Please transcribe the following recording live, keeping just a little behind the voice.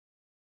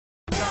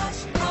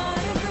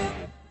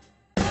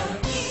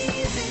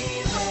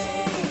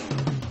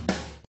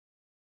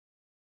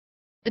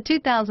The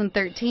 2013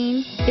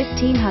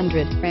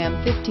 1500. Ram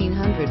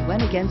 1500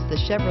 went against the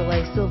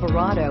Chevrolet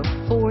Silverado,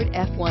 Ford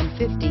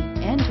F-150,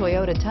 and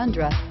Toyota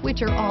Tundra,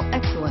 which are all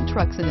excellent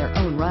trucks in their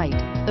own right.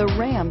 The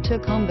Ram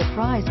took home the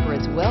prize for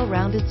its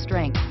well-rounded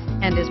strengths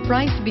and is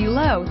priced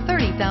below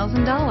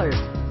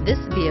 $30,000. This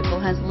vehicle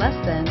has less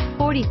than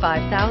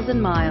 45,000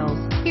 miles.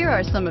 Here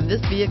are some of this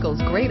vehicle's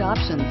great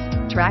options: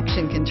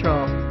 traction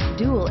control,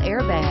 dual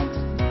airbags,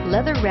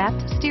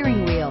 leather-wrapped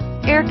steering wheel,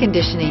 air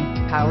conditioning,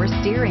 power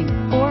steering,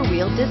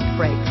 four-wheel disc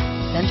brakes,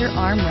 center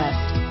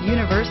armrest,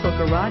 universal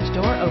garage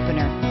door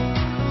opener,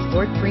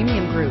 sport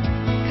premium group,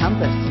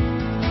 compass.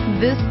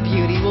 This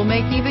beauty will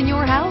make even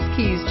your house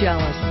keys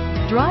jealous.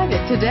 Drive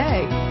it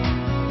today.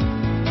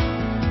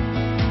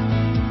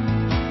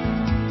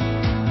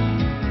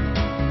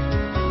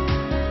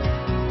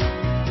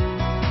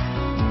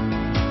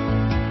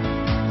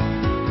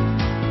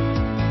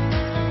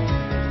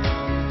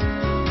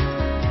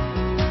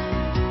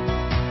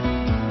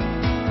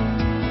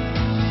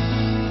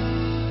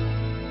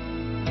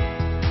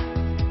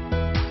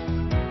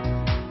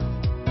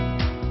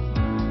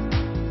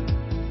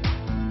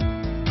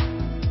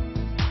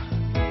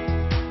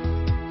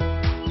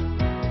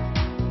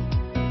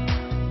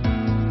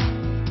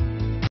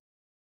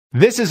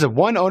 This is a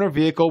one-owner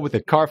vehicle with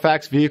a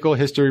Carfax Vehicle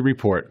History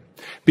Report.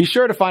 Be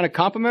sure to find a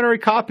complimentary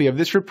copy of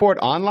this report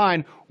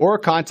online or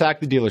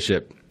contact the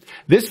dealership.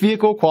 This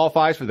vehicle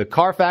qualifies for the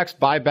Carfax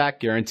Buyback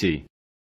Guarantee.